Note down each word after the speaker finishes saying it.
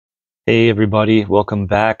Hey everybody, welcome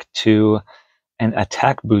back to an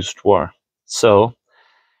attack boost war. So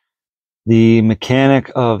the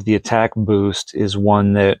mechanic of the attack boost is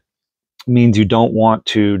one that means you don't want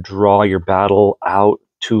to draw your battle out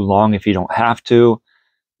too long if you don't have to,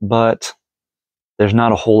 but there's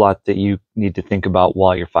not a whole lot that you need to think about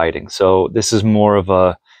while you're fighting. So this is more of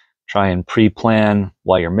a try and pre-plan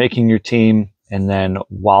while you're making your team, and then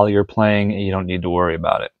while you're playing, you don't need to worry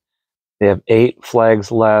about it. They have 8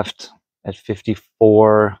 flags left at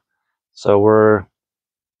 54. So we're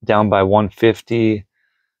down by 150,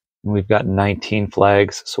 and we've got 19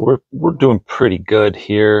 flags. So we're doing pretty good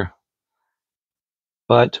here,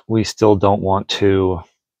 but we still don't want to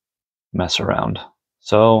mess around.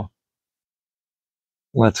 So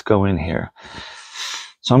let's go in here.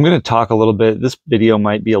 So I'm going to talk a little bit. This video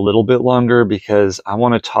might be a little bit longer because I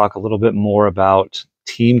want to talk a little bit more about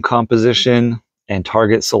team composition and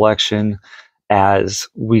target selection as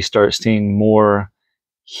we start seeing more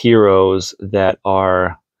heroes that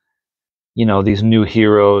are, these new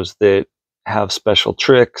heroes that have special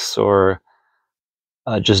tricks or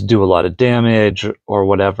just do a lot of damage or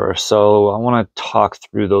whatever. So I want to talk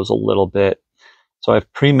through those a little bit. So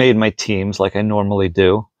I've pre-made my teams like I normally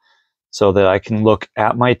do so that I can look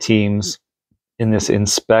at my teams in this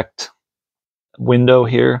inspect window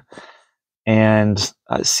here and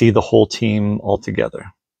see the whole team all together.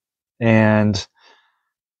 And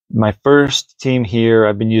my first team here,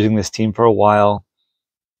 I've been using this team for a while.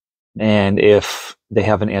 And if they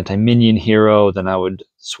have an anti-minion hero, then I would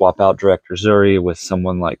swap out Director Zuri with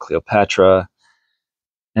someone like Cleopatra.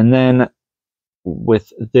 And then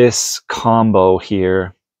with this combo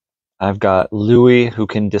here, I've got Louis, who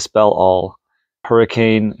can dispel all,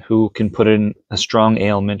 Hurricane, who can put in a strong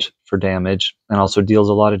ailment for damage and also deals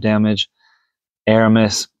a lot of damage.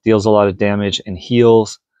 Aramis deals a lot of damage and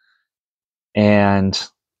heals. And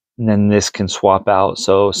then this can swap out.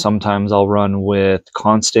 So sometimes I'll run with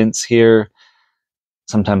Constance here,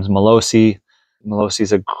 sometimes Melosi. Melosi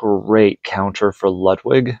is a great counter for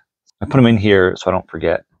Ludwig. I put him in here so I don't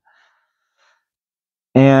forget.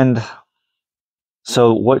 And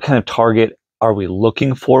so what kind of target are we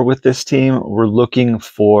looking for with this team? We're looking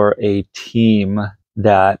for a team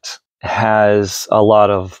that has a lot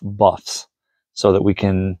of buffs so that we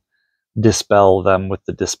can dispel them with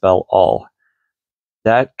the dispel all.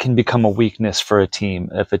 That can become a weakness for a team.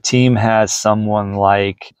 If a team has someone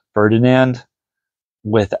like Ferdinand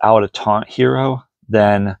without a taunt hero,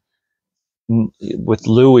 then with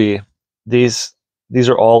Louis, these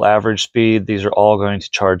are all average speed. These are all going to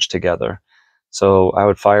charge together. So I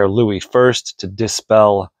would fire Louis first to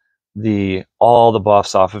dispel all the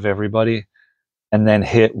buffs off of everybody, and then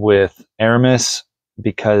hit with Aramis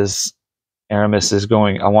because Aramis is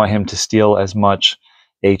I want him to steal as much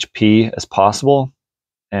HP as possible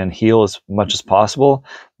and heal as much as possible,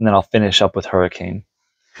 and then I'll finish up with Hurricane.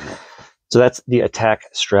 So that's the attack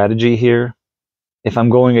strategy here. If I'm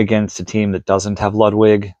going against a team that doesn't have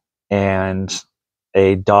Ludwig and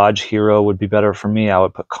a dodge hero would be better for me, I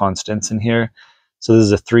would put Constance in here. So this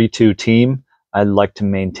is a 3-2 team. I'd like to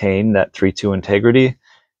maintain that 3-2 integrity,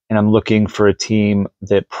 and I'm looking for a team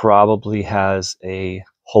that probably has a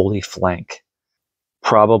holy flank.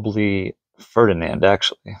 Probably Ferdinand,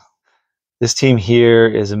 actually. This team here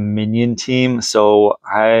is a minion team, so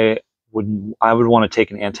I would want to take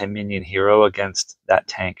an anti-minion hero against that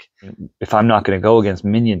tank. If I'm not going to go against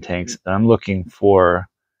minion tanks, then I'm looking for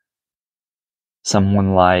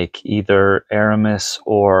someone like either Aramis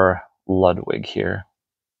or Ludwig here.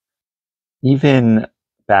 Even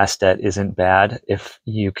Bastet isn't bad if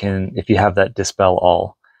you have that dispel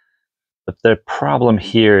all. But the problem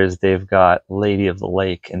here is they've got Lady of the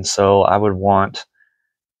Lake, and so I would want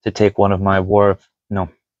to take one of my Lunar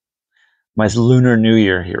New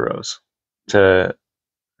Year heroes to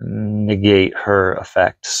negate her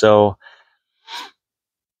effect. So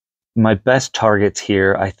my best targets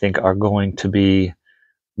here, I think, are going to be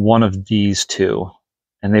one of these two,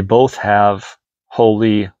 and they both have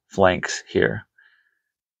holy flanks here.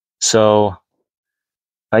 So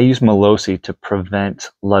if I use Melosi to prevent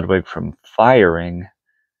Ludwig from firing,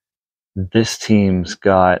 this team's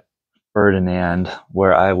got Ferdinand,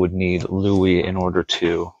 where I would need Louis in order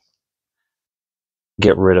to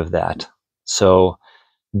get rid of that. So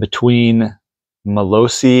between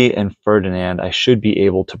Melosi and Ferdinand, I should be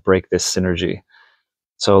able to break this synergy.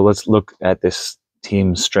 So let's look at this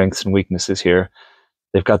team's strengths and weaknesses here.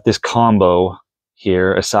 They've got this combo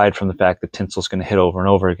here, aside from the fact that Tinsel's going to hit over and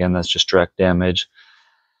over again. That's just direct damage.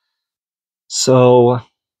 So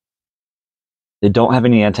they don't have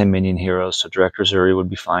any anti-minion heroes, so Director Zuri would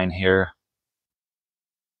be fine here.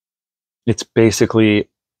 It's basically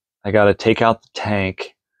I got to take out the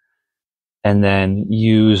tank and then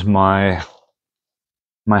use my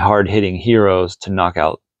hard-hitting heroes to knock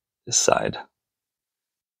out this side.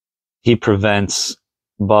 He prevents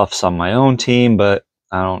buffs on my own team, but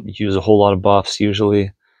I don't use a whole lot of buffs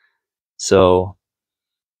usually. So,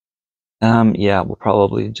 yeah, we'll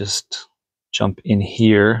probably just jump in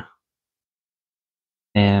here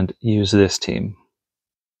and use this team,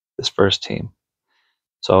 this first team.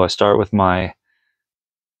 So I start with my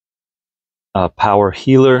power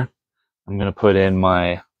healer. I'm going to put in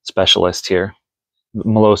my specialist here.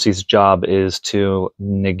 Malosi's job is to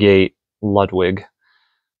negate Ludwig.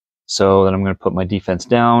 So then I'm going to put my defense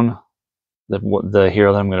down. The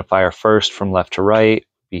hero that I'm going to fire first from left to right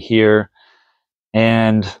be here.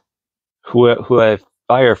 And who I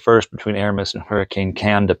fire first between Aramis and Hurricane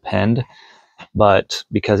can depend. But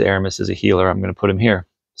because Aramis is a healer, I'm going to put him here.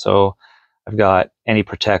 So I've got Any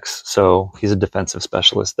Protects, so he's a defensive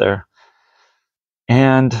specialist there.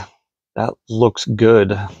 And that looks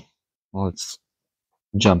good. Let's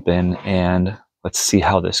jump in and let's see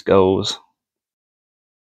how this goes.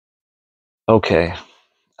 Okay,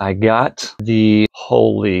 I got the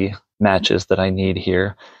holy matches that I need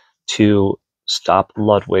here to stop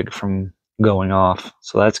Ludwig from going off,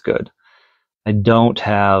 so that's good. I don't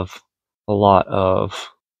have a lot of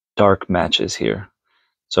dark matches here.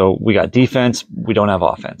 So we got defense, we don't have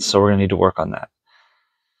offense, so we're going to need to work on that.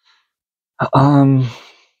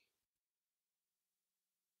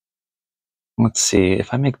 Let's see,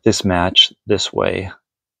 if I make this match this way,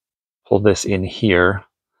 pull this in here,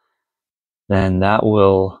 then that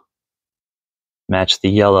will match the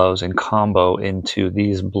yellows and combo into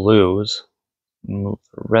these blues. Move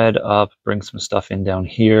the red up, bring some stuff in down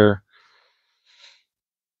here.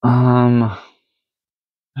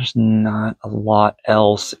 There's not a lot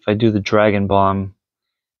else. If I do the Dragon Bomb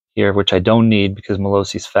here, which I don't need because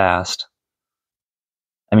Malosi's fast.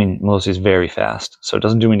 I mean, Malosi's very fast, so it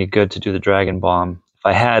doesn't do any good to do the Dragon Bomb. If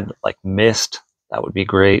I had, like, Mist, that would be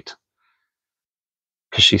great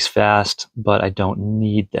because she's fast, but I don't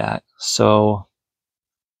need that. So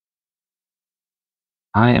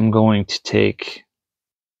I am going to take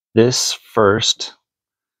this first.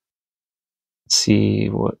 Let's see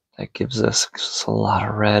what that gives us. It's a lot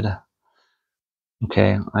of red.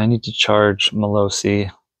 Okay, I need to charge Malosi.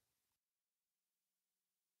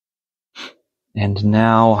 And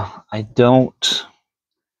now I don't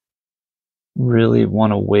really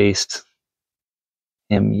want to waste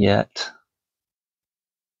him yet.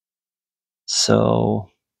 So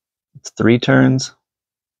it's 3 turns.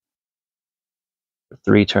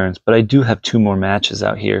 3 turns, but I do have 2 more matches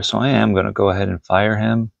out here, so I am going to go ahead and fire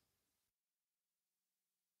him.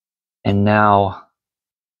 And now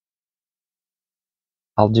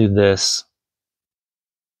I'll do this.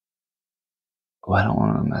 Oh, I don't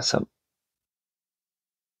want to mess up.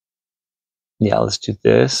 Yeah, let's do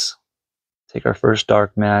this. Take our first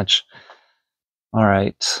dark match. All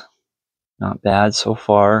right. Not bad so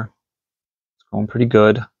far. It's going pretty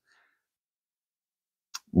good.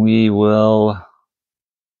 We will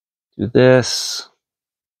do this.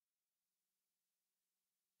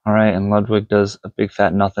 All right, and Ludwig does a big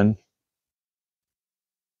fat nothing.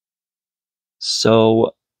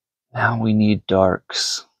 So now we need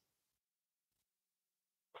darks.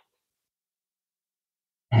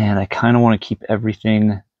 And I kind of want to keep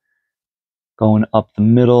everything going up the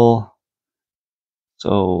middle.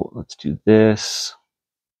 So let's do this.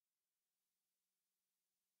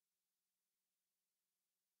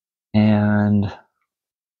 And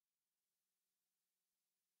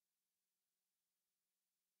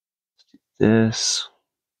this.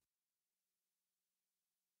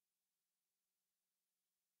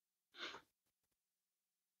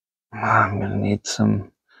 I'm gonna need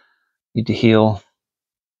to heal.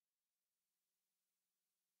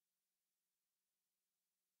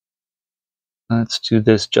 Let's do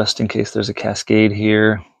this just in case there's a cascade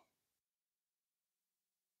here.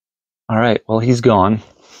 All right, well, he's gone.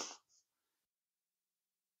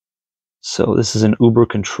 So this is an Uber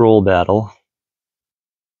control battle.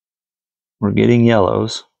 We're getting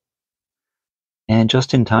yellows. And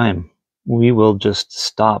just in time, we will just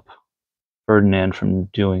stop Ferdinand from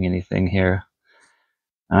doing anything here.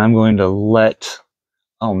 And I'm going to let...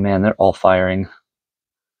 Oh man, they're all firing.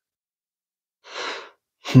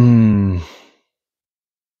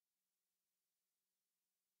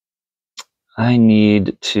 I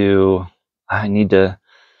need the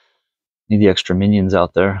extra minions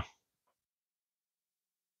out there.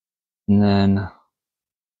 And then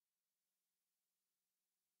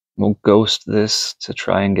we'll ghost this to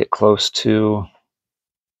try and get close to...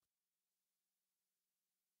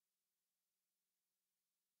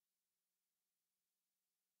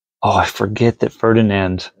 Oh, I forget that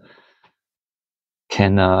Ferdinand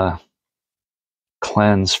can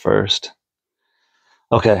cleanse first.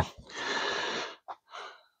 Okay.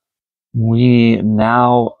 We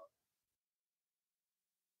now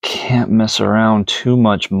can't mess around too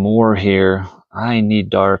much more here. I need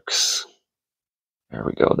darks. There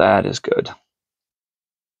we go. That is good.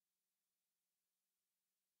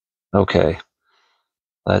 Okay.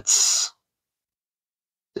 Let's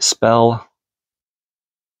dispel.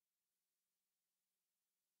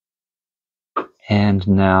 And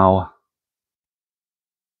now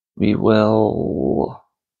we will...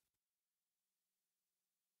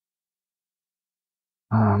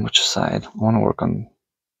 which side? I want to work on...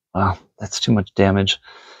 Wow, that's too much damage.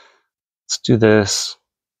 Let's do this.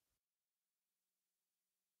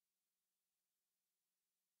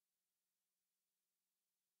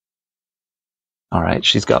 All right,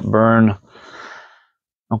 she's got burn.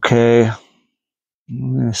 Okay.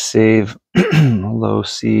 I'm going to save low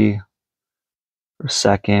C for a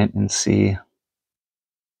second and see.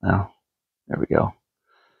 Oh, there we go.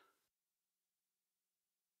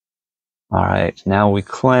 All right, now we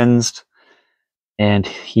cleansed and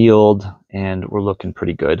healed, and we're looking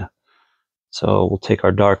pretty good. So we'll take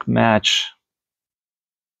our dark match.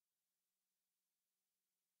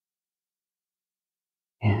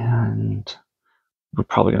 And we're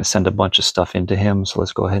probably going to send a bunch of stuff into him. So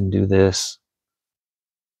let's go ahead and do this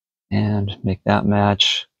and make that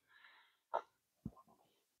match.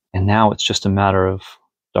 And now it's just a matter of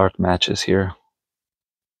dark matches here.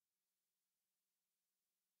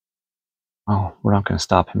 Oh, we're not going to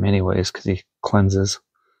stop him anyways because he cleanses.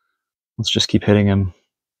 Let's just keep hitting him.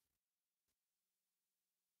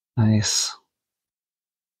 Nice.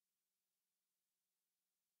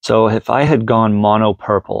 So if I had gone mono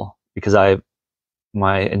purple, because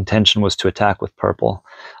my intention was to attack with purple,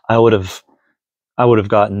 I would have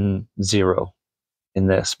gotten 0 in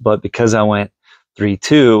this. But because I went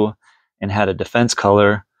 3-2 and had a defense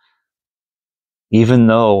color, even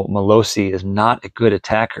though Melosi is not a good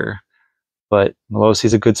attacker, but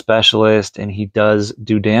Melosi's a good specialist and he does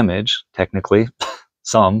do damage, technically,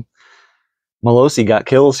 some. Melosi got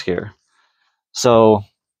kills here. So,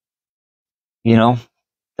 you know,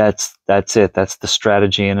 that's it. That's the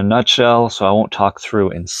strategy in a nutshell. So I won't talk through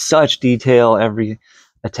in such detail every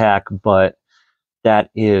attack, but that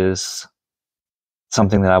is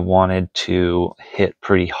something that I wanted to hit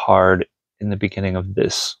pretty hard in the beginning of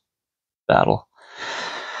this battle.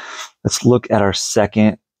 Let's look at our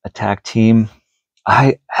second attack team.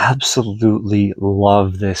 I absolutely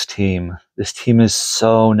love this team. This team is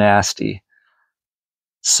so nasty.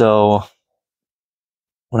 So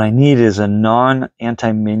what I need is a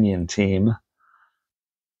non-anti-minion team.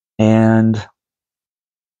 And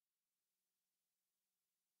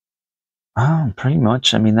pretty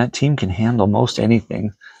much, I mean, that team can handle most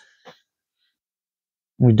anything.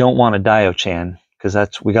 We don't want a Dio-chan because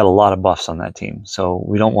we got a lot of buffs on that team. So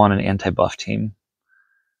we don't want an anti-buff team.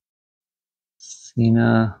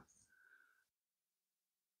 Cena.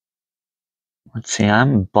 Let's see,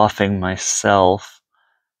 I'm buffing myself.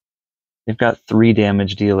 They've got 3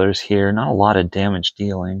 damage dealers here. Not a lot of damage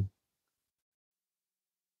dealing.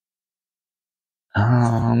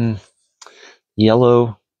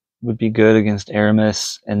 Yellow would be good against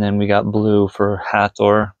Aramis, and then we got blue for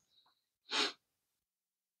Hathor.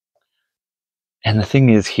 And the thing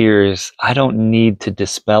is here is I don't need to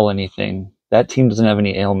dispel anything. That team doesn't have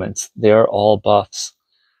any ailments. They are all buffs.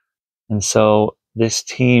 And so this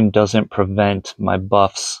team doesn't prevent my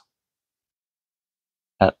buffs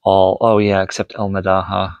at all. Oh yeah, except El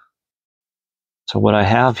Nadaha. So what I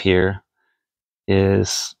have here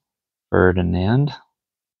is Ferdinand.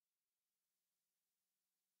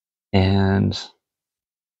 And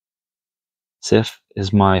Sif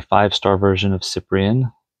is my 5-star version of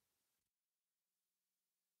Cyprian.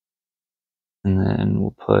 And then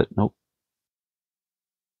we'll put, nope,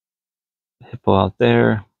 Hippo out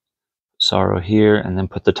there, Sorrow here, and then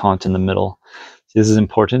put the taunt in the middle. So this is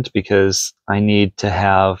important because I need to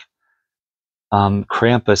have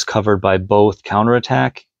Krampus covered by both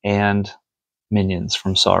counterattack and minions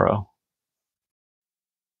from Sorrow.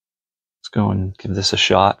 Let's go and give this a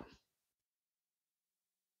shot.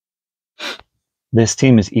 This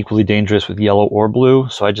team is equally dangerous with yellow or blue,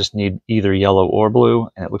 so I just need either yellow or blue,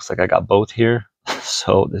 and it looks like I got both here.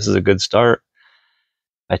 So this is a good start.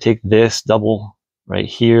 I take this double right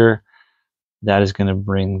here. That is going to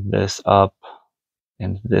bring this up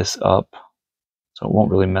and this up, so it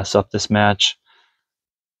won't really mess up this match.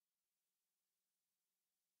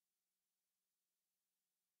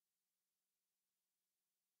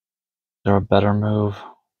 Is there a better move?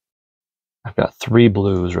 I've got 3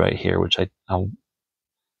 blues right here, which I want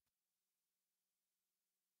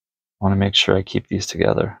to make sure I keep these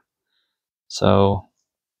together. So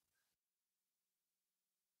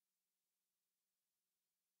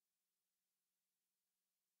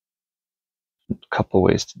a couple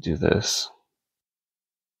ways to do this.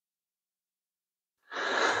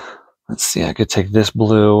 Let's see, I could take this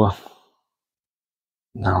blue.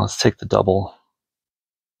 Now let's take the double.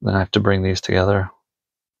 Then I have to bring these together.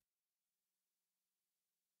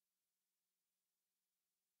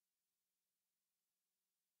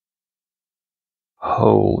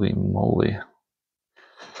 Holy moly.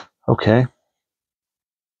 Okay.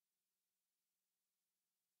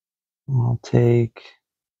 I'll take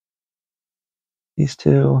these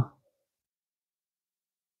 2.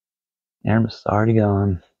 Aramis is already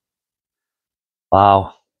gone.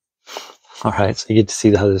 Wow. All right, so you get to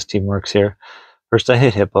see how this team works here. First I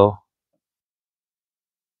hit Hippo.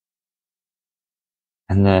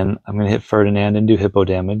 And then I'm going to hit Ferdinand and do Hippo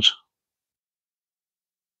damage.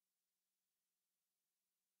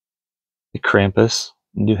 Hit Krampus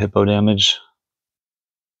and do Hippo damage.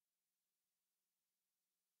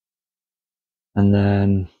 And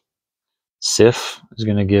then Sif is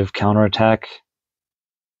going to give counterattack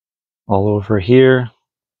all over here.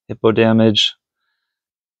 Hippo damage.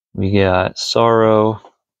 We got Sorrow.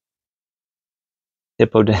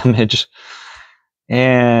 Hippo damage.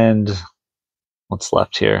 And what's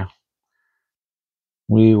left here?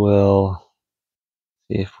 We will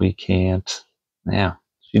see if we can't. Yeah,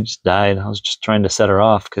 she just died. I was just trying to set her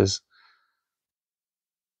off because,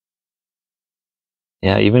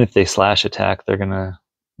 yeah, even if they slash attack, they're going to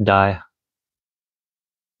die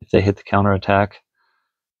if they hit the counterattack.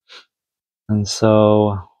 And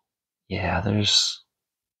so, yeah, there's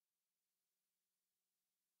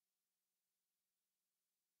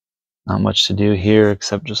not much to do here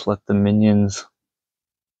except just let the minions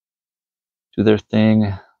do their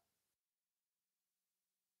thing.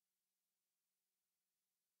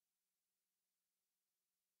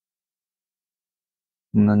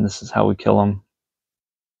 And then this is how we kill them.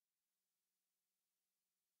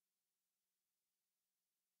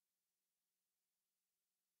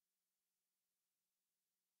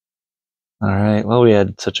 All right, well, we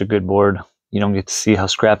had such a good board. You don't get to see how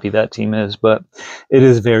scrappy that team is, but it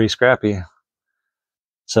is very scrappy.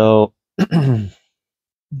 So let's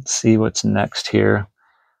see what's next here.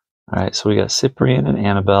 All right, so we got Cyprian and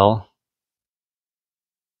Annabelle.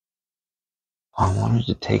 I wanted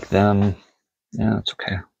to take them. Yeah, that's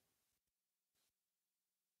okay.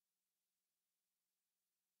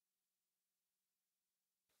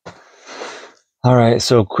 All right,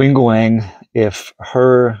 so Queen Guang, if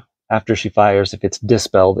her, after she fires, if it's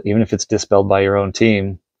dispelled, even if it's dispelled by your own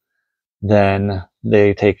team, then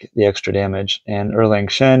they take the extra damage. And Erlang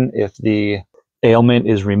Shen, if the ailment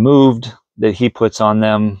is removed that he puts on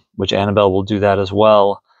them, which Annabelle will do that as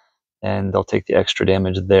well, and they'll take the extra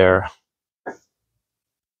damage there.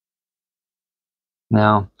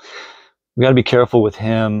 Now, we got to be careful with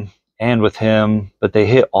him and with him, but they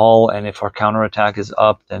hit all, and if our counterattack is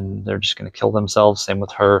up, then they're just going to kill themselves. Same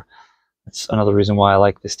with her. That's another reason why I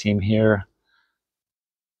like this team here.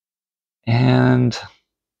 And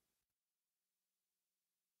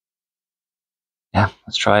yeah,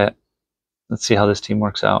 let's try it. Let's see how this team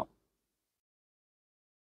works out.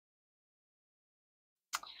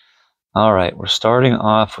 All right, we're starting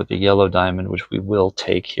off with the yellow diamond, which we will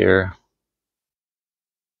take here.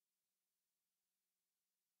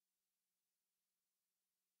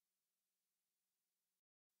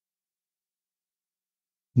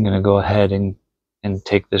 I'm going to go ahead and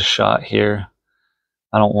take this shot here.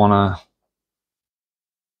 I don't want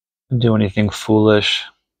to do anything foolish.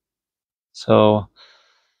 So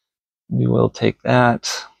we will take that.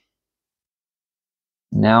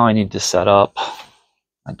 Now I need to set up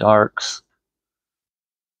my darks.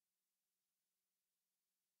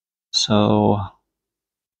 So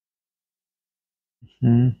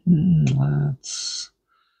let's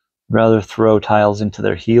rather throw tiles into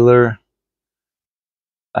their healer.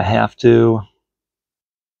 I have to.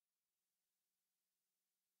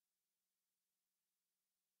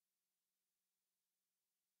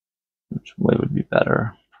 Which way would be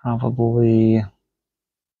better? Probably.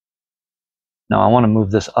 No, I want to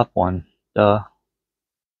move this up one. Duh.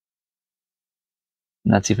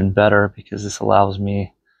 And that's even better because this allows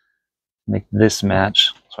me to make this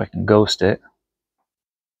match so I can ghost it.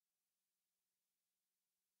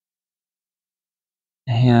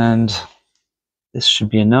 And this should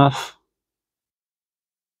be enough.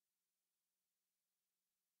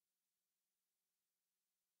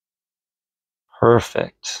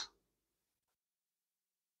 Perfect.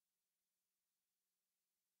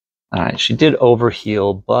 Alright, she did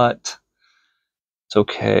overheal, but it's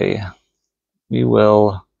okay. We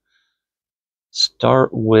will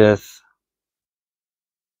start with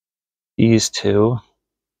these two.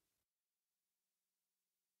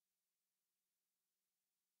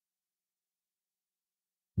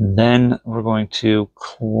 Then we're going to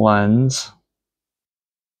cleanse.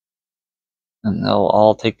 And they'll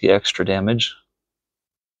all take the extra damage.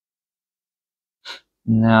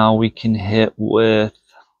 Now we can hit with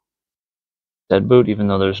Deadboot, even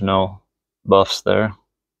though there's no buffs there.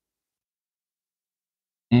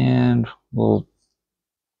 And we'll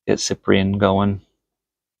get Cyprian going.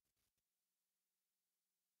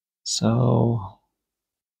 So,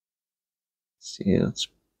 let's see, let's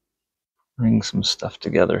bring some stuff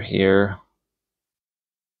together here.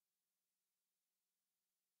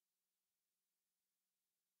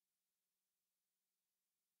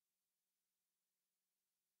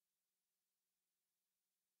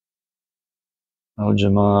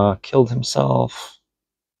 Ojima killed himself.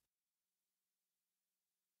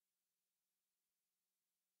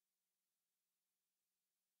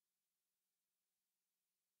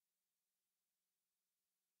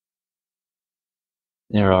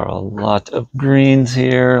 There are a lot of greens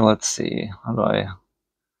here. Let's see. How do I...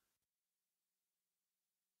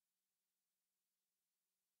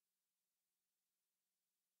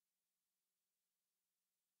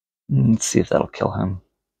 Let's see if that'll kill him.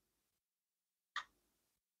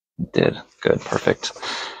 It did. Good. Perfect.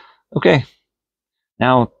 Okay.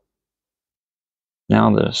 Now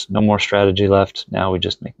there's no more strategy left. Now we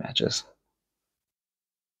just make matches.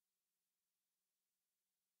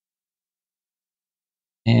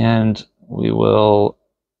 And we will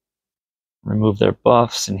remove their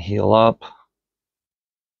buffs and heal up.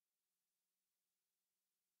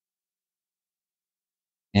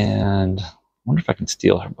 And I wonder if I can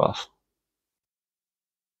steal her buff.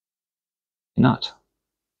 Not.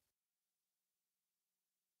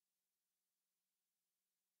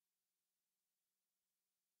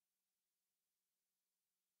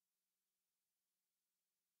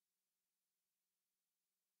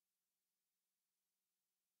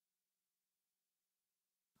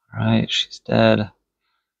 All right, she's dead.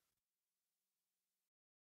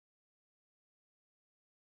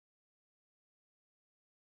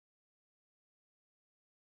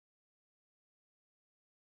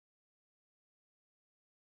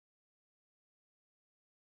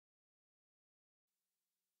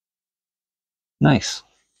 Nice.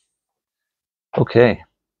 Okay.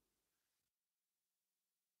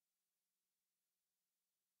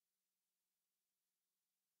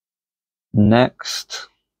 Next,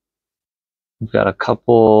 we've got a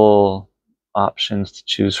couple options to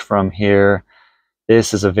choose from here.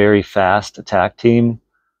 This is a very fast attack team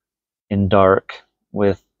in Dark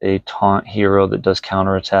with a taunt hero that does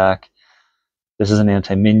counterattack. This is an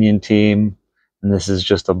anti-minion team, and this is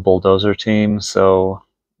just a bulldozer team. So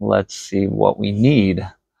let's see what we need.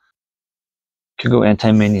 Could go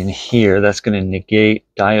anti-minion here. That's going to negate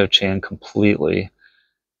Dio-chan completely.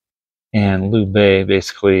 And Liu Bei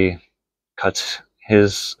basically cuts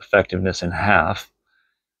his effectiveness in half.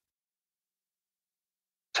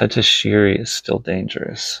 Tetashiri is still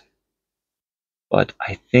dangerous. But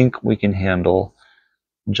I think we can handle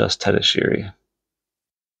just Tetashiri.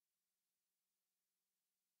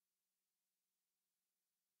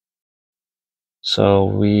 So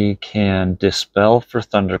we can dispel for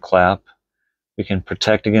Thunderclap. We can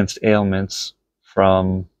protect against ailments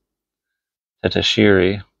from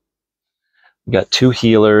Tetashiri. We got two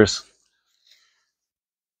healers.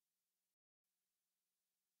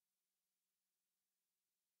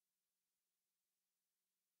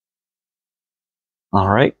 All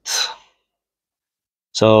right.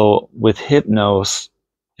 So with Hypnos,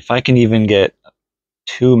 if I can even get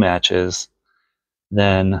 2 matches,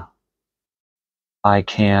 then I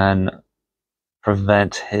can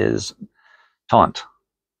prevent his taunt.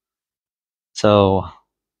 So I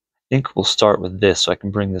think we'll start with this so I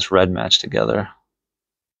can bring this red match together.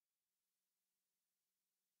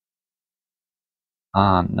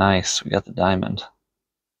 Ah, nice. We got the diamond.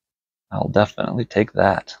 I'll definitely take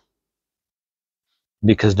that.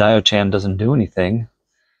 Because Dio-chan doesn't do anything,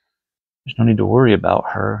 there's no need to worry about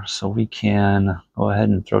her, so we can go ahead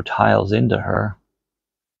and throw tiles into her.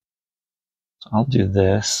 So I'll do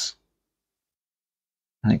this.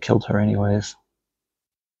 And it killed her anyways.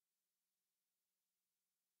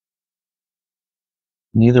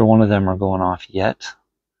 Neither one of them are going off yet.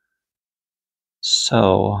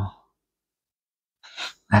 So,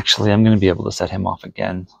 actually, I'm going to be able to set him off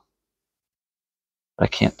again. But I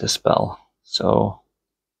can't dispel. So,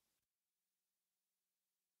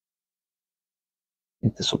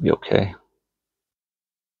 think this will be okay.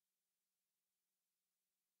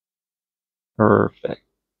 Perfect.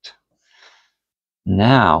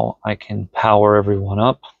 Now I can power everyone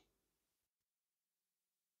up.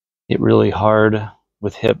 Hit really hard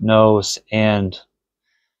with Hypnose and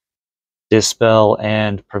Dispel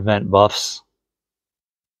and prevent buffs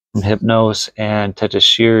from Hypnose, and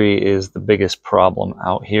Tetashiri is the biggest problem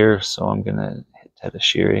out here, so I'm gonna hit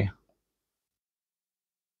Tetashiri.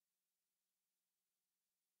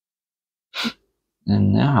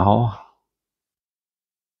 And now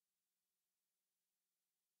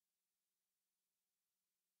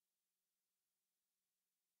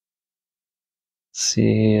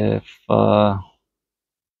see if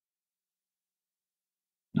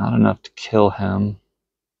not enough to kill him.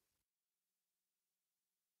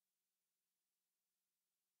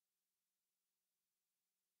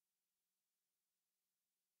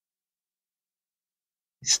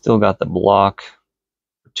 He's still got the block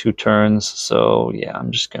for 2 turns, so yeah,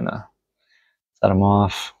 I'm just gonna set him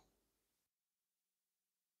off.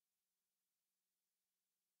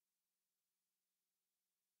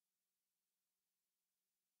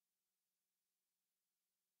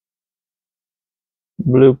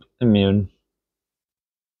 Bloop, immune.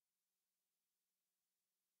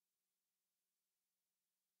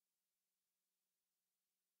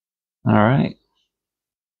 All right.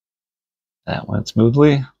 That went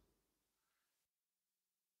smoothly.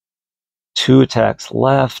 2 attacks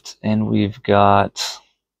left, and we've got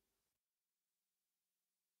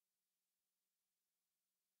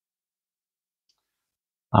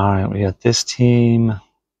all right, we got this team.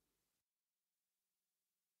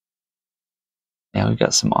 Yeah, we've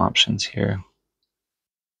got some options here.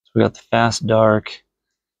 So we got the fast dark,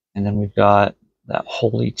 and then we've got that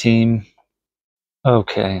holy team.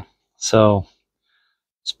 Okay, so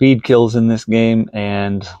speed kills in this game,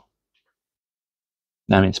 and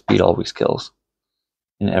I mean speed always kills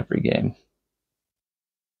in every game.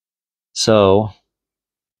 So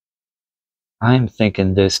I'm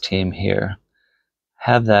thinking this team here.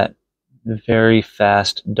 Have that very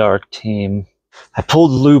fast dark team. I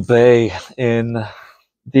pulled Liu Bei in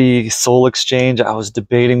the Soul Exchange. I was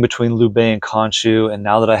debating between Liu Bei and Khonshu, and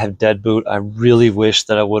now that I have Deadboot, I really wish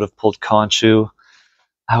that I would have pulled Khonshu.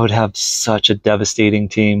 I would have such a devastating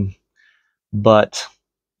team, but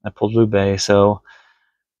I pulled Liu Bei, so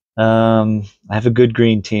I have a good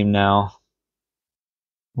green team now.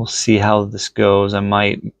 We'll see how this goes. I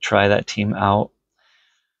might try that team out.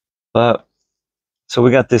 But so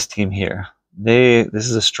we got this team here. This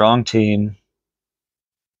is a strong team.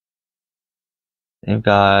 They've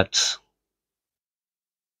got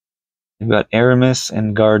Aramis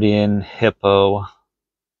and Guardian Hippo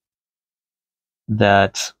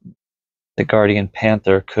that the Guardian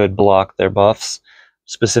Panther could block their buffs.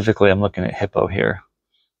 Specifically, I'm looking at Hippo here.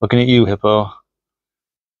 Looking at you, Hippo.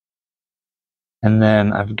 And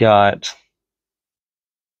then I've got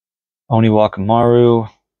Oni Wakamaru.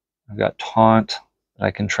 I've got Taunt that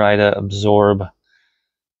I can try to absorb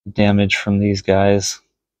damage from these guys.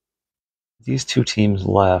 These 2 teams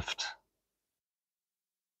left.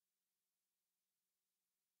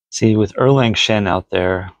 See, with Erlang Shen out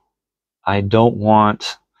there, I don't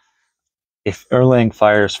want... If Erlang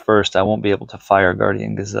fires first, I won't be able to fire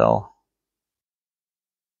Guardian Gazelle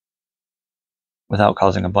without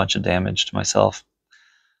causing a bunch of damage to myself.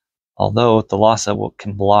 Although Thalassa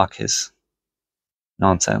can block his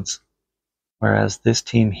nonsense. Whereas this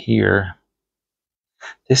team here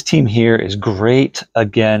is great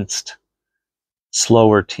against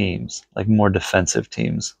slower teams, like more defensive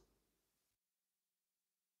teams.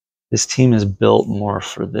 This team is built more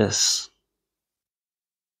for this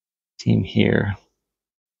team here.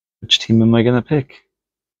 Which team am I going to pick?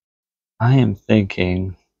 I am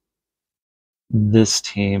thinking this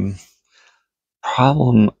team.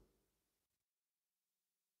 Problem.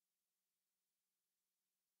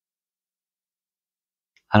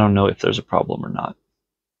 I don't know if there's a problem or not.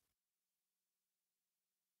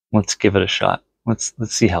 Let's give it a shot. Let's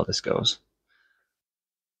see how this goes.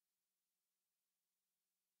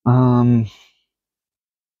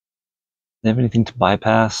 They have anything to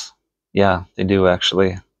bypass? Yeah, they do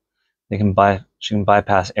actually. She can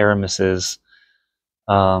bypass Aramis's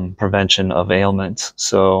prevention of ailments.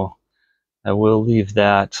 So I will leave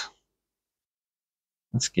that.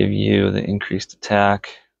 Let's give you the increased attack.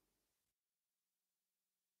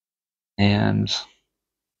 And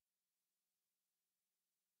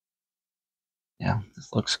yeah,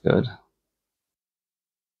 this looks good.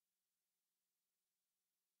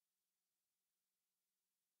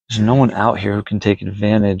 There's no one out here who can take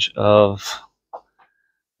advantage of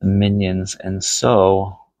the minions, and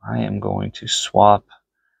so I am going to swap.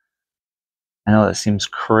 I know that seems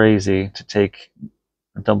crazy to take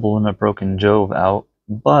a double and a broken Jove out,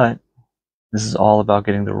 but this is all about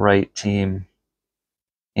getting the right team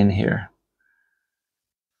in here.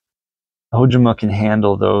 Ojima can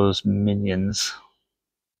handle those minions.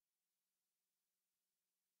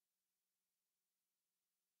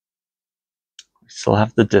 We still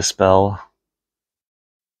have the Dispel.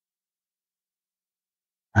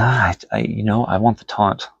 I want the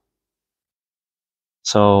taunt.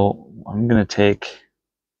 So I'm going to take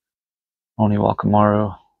Oni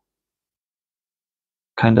Wakamaru.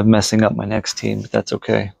 Kind of messing up my next team, but that's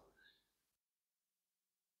okay.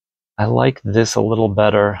 I like this a little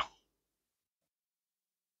better.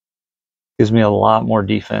 Gives me a lot more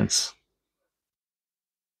defense.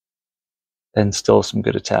 And still some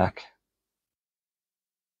good attack.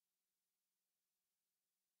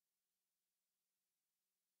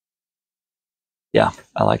 Yeah,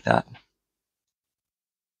 I like that.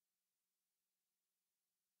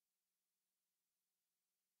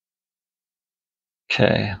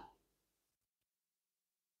 Okay.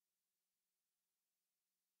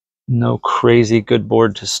 No crazy good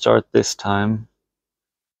board to start this time.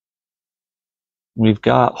 We've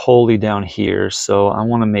got Holy down here, so I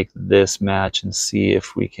want to make this match and see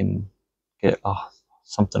if we can get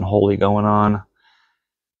something Holy going on.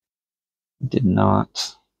 Did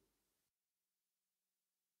not.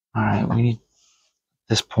 All right, we need, at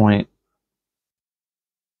this point,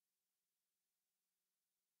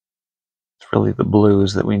 it's really the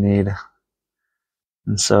blues that we need.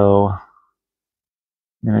 And so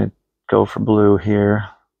I'm going to go for blue here.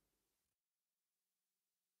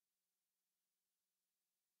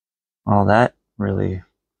 Oh, that really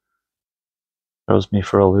throws me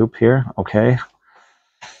for a loop here. Okay.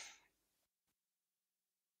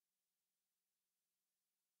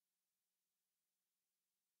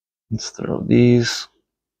 Let's throw these.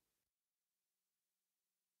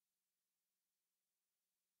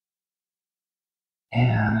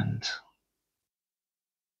 And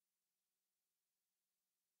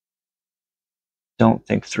don't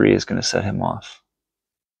think 3 is going to set him off.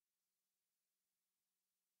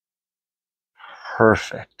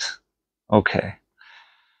 Perfect. Okay.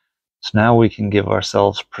 So now we can give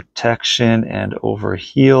ourselves protection and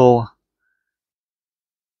overheal.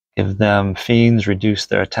 Give them fiends, reduce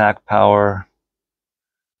their attack power.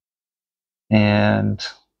 And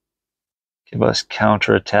give us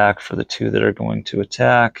counterattack for the 2 that are going to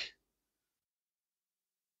attack.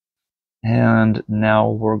 And now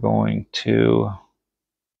we're going to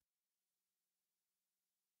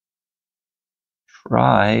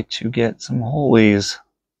try to get some holies.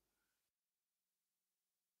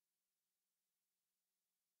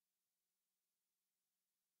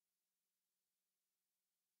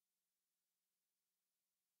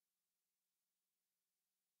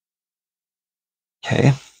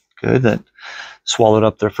 Okay, good. That swallowed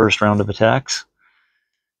up their first round of attacks.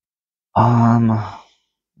 I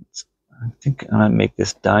think I'm gonna make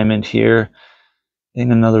this diamond here.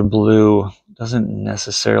 Getting another blue doesn't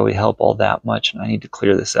necessarily help all that much, and I need to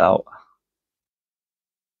clear this out.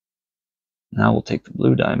 Now we'll take the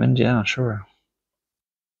blue diamond. Yeah, sure.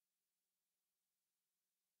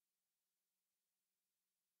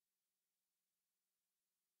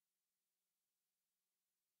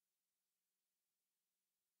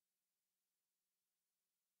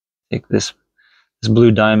 Take this. This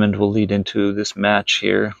blue diamond will lead into this match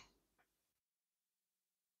here.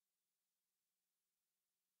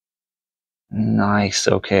 Nice.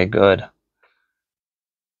 Okay, good.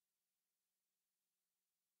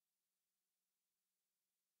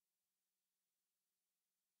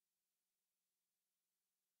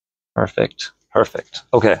 Perfect. Perfect.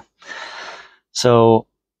 Okay. So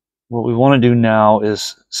what we want to do now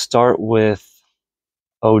is start with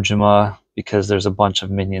Ojima because there's a bunch of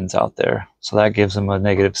minions out there. So that gives him a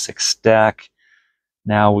 -6 stack.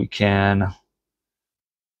 Now we can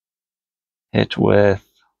hit with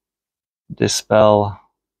Dispel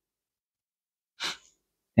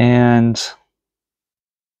and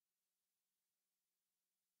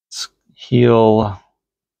heal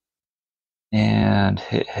and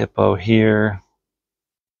hit Hippo here.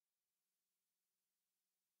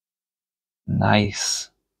 Nice.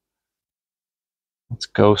 Let's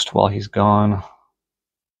Ghost while he's gone.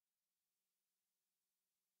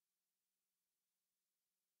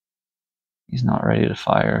 He's not ready to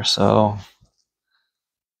fire, so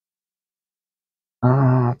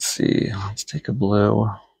let's see. Let's take a blue.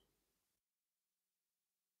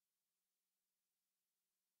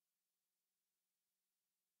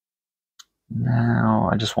 Now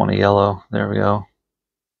I just want a yellow. There we go.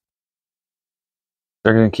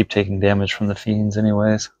 They're going to keep taking damage from the fiends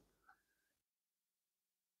anyways.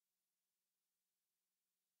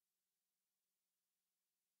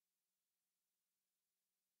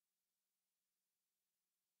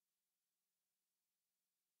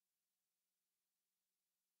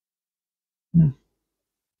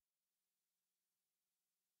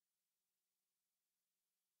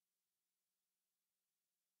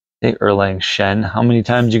 Hey, Erlang Shen, how many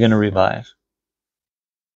times are you going to revive?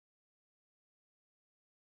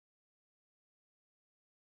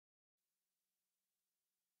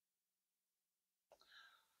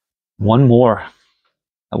 One more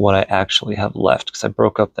of what I actually have left because I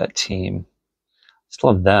broke up that team.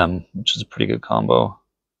 Still have them, which is a pretty good combo.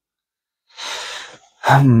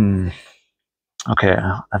 Okay,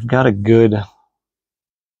 I've got a good. I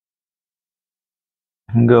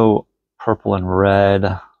can go purple and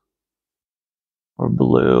red or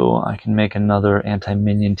blue. I can make another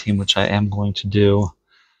anti-minion team, which I am going to do.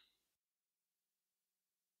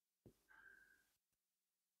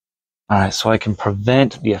 Alright, so I can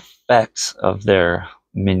prevent the effects of their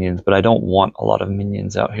minions, but I don't want a lot of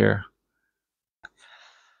minions out here.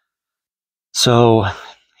 So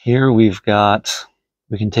here we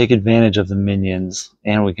can take advantage of the minions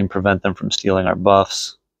and we can prevent them from stealing our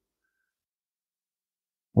buffs.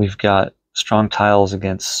 We've got strong tiles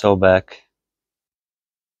against Sobek.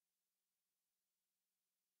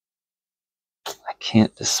 I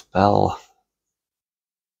can't dispel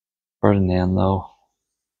Ferdinand though.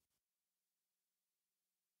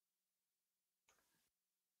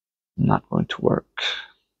 Not going to work.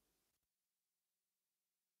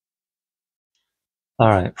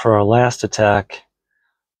 Alright, for our last attack,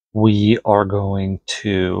 we are going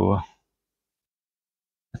to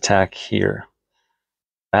attack here.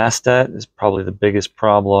 Bastet is probably the biggest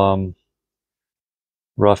problem.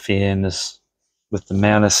 Ruffian is with the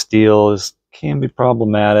mana steal can be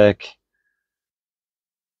problematic.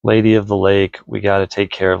 Lady of the Lake, we got to take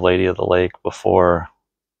care of Lady of the Lake before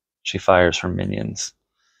she fires her minions.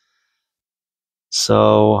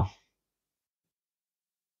 So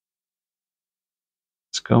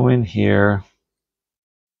let's go in here.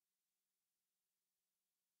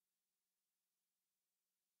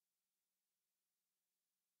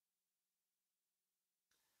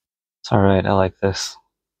 It's all right. I like this.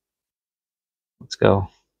 Let's go.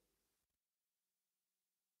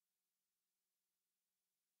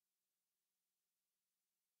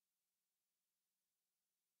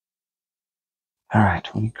 All right,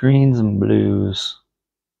 20 greens and blues.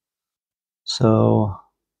 So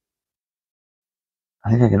I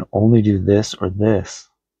think I can only do this or this.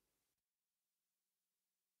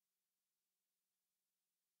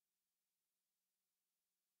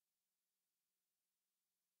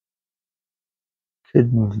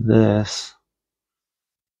 Could move this.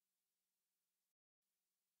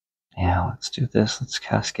 Yeah, let's do this. Let's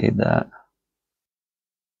cascade that.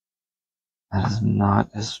 That is not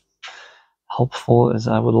as helpful as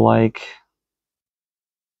I would like.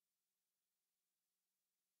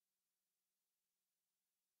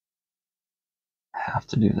 I have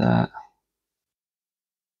to do that.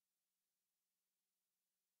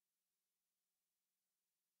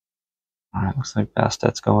 All right, looks like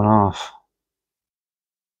Bastet's going off.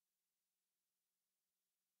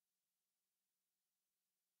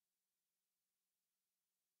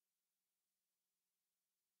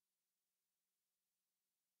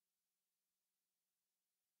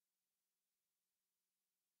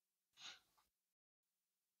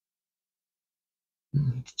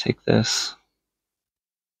 Let's take this.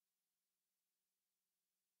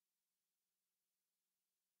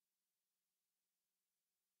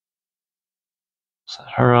 Set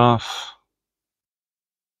her off.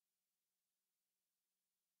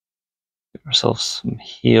 Give ourselves some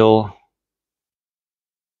heal.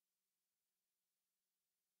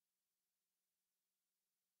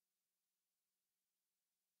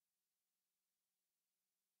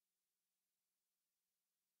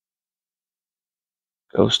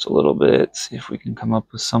 Ghost a little bit. See if we can come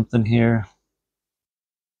up with something here.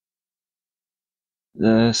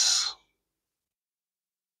 This.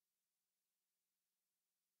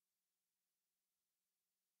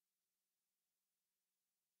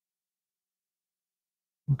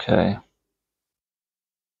 Okay.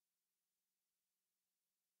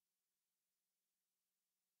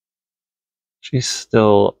 She's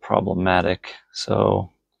still problematic,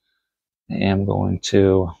 so I am going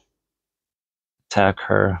to attack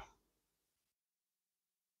her.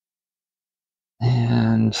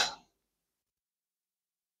 And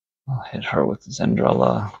I'll hit her with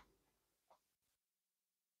Zendrala.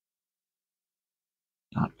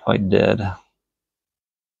 Not quite dead.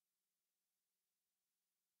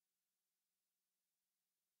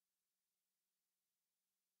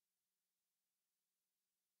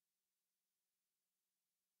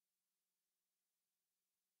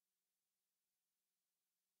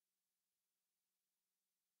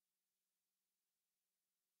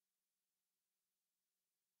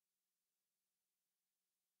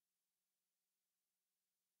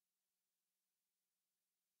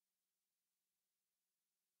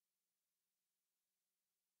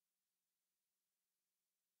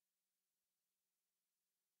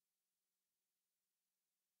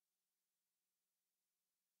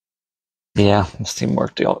 Yeah, this team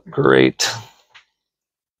worked out great.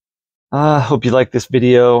 Hope you like this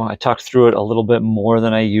video. I talked through it a little bit more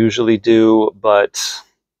than I usually do, but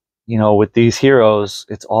you know, with these heroes,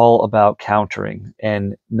 it's all about countering,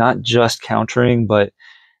 and not just countering, but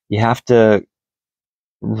you have to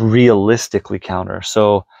realistically counter.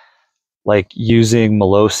 So, like using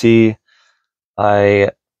Melosi,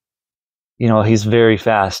 I, you know, he's very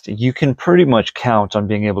fast. You can pretty much count on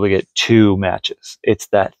being able to get 2 matches. It's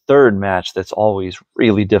that third match that's always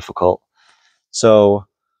really difficult. So,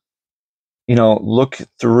 you know, look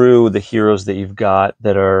through the heroes that you've got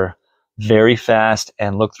that are very fast,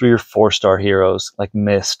 and look through your 4-star heroes like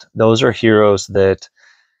Mist. Those are heroes that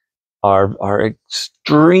are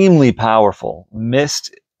extremely powerful.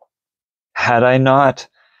 Mist, had I not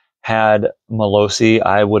had Melosi,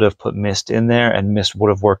 I would have put Mist in there, and Mist would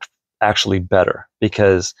have worked actually better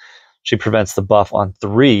because she prevents the buff on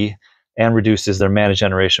 3 and reduces their mana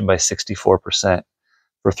generation by 64%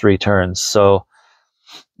 for 3 turns. So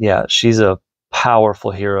yeah, she's a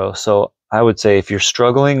powerful hero. So I would say if you're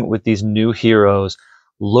struggling with these new heroes,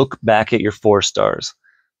 look back at your 4-stars.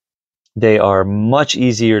 They are much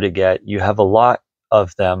easier to get. You have a lot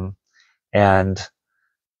of them, and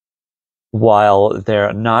while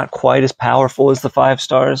they're not quite as powerful as the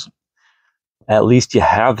 5-stars, at least you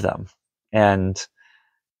have them. And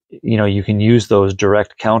you know, you can use those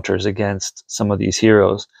direct counters against some of these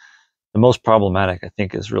heroes. The most problematic, I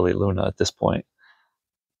think, is really Luna at this point.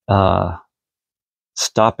 Uh,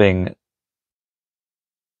 stopping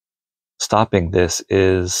this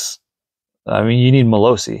is, I mean, you need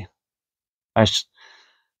Melosi. I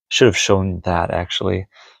should have shown that, actually.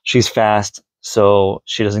 She's fast, so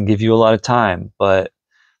she doesn't give you a lot of time, but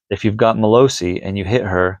if you've got Melosi and you hit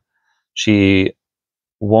her, she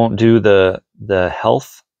won't do the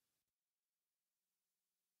health.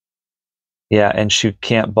 Yeah, and she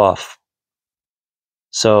can't buff.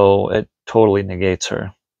 So it totally negates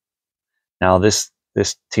her. Now this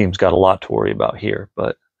team's got a lot to worry about here,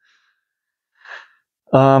 but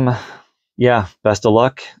yeah, best of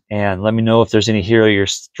luck, and let me know if there's any hero you're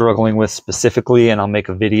struggling with specifically, and I'll make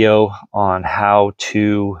a video on how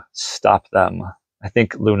to stop them. I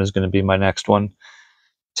think Luna's going to be my next one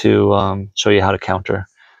to show you how to counter.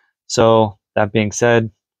 So that being said,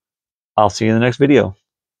 I'll see you in the next video.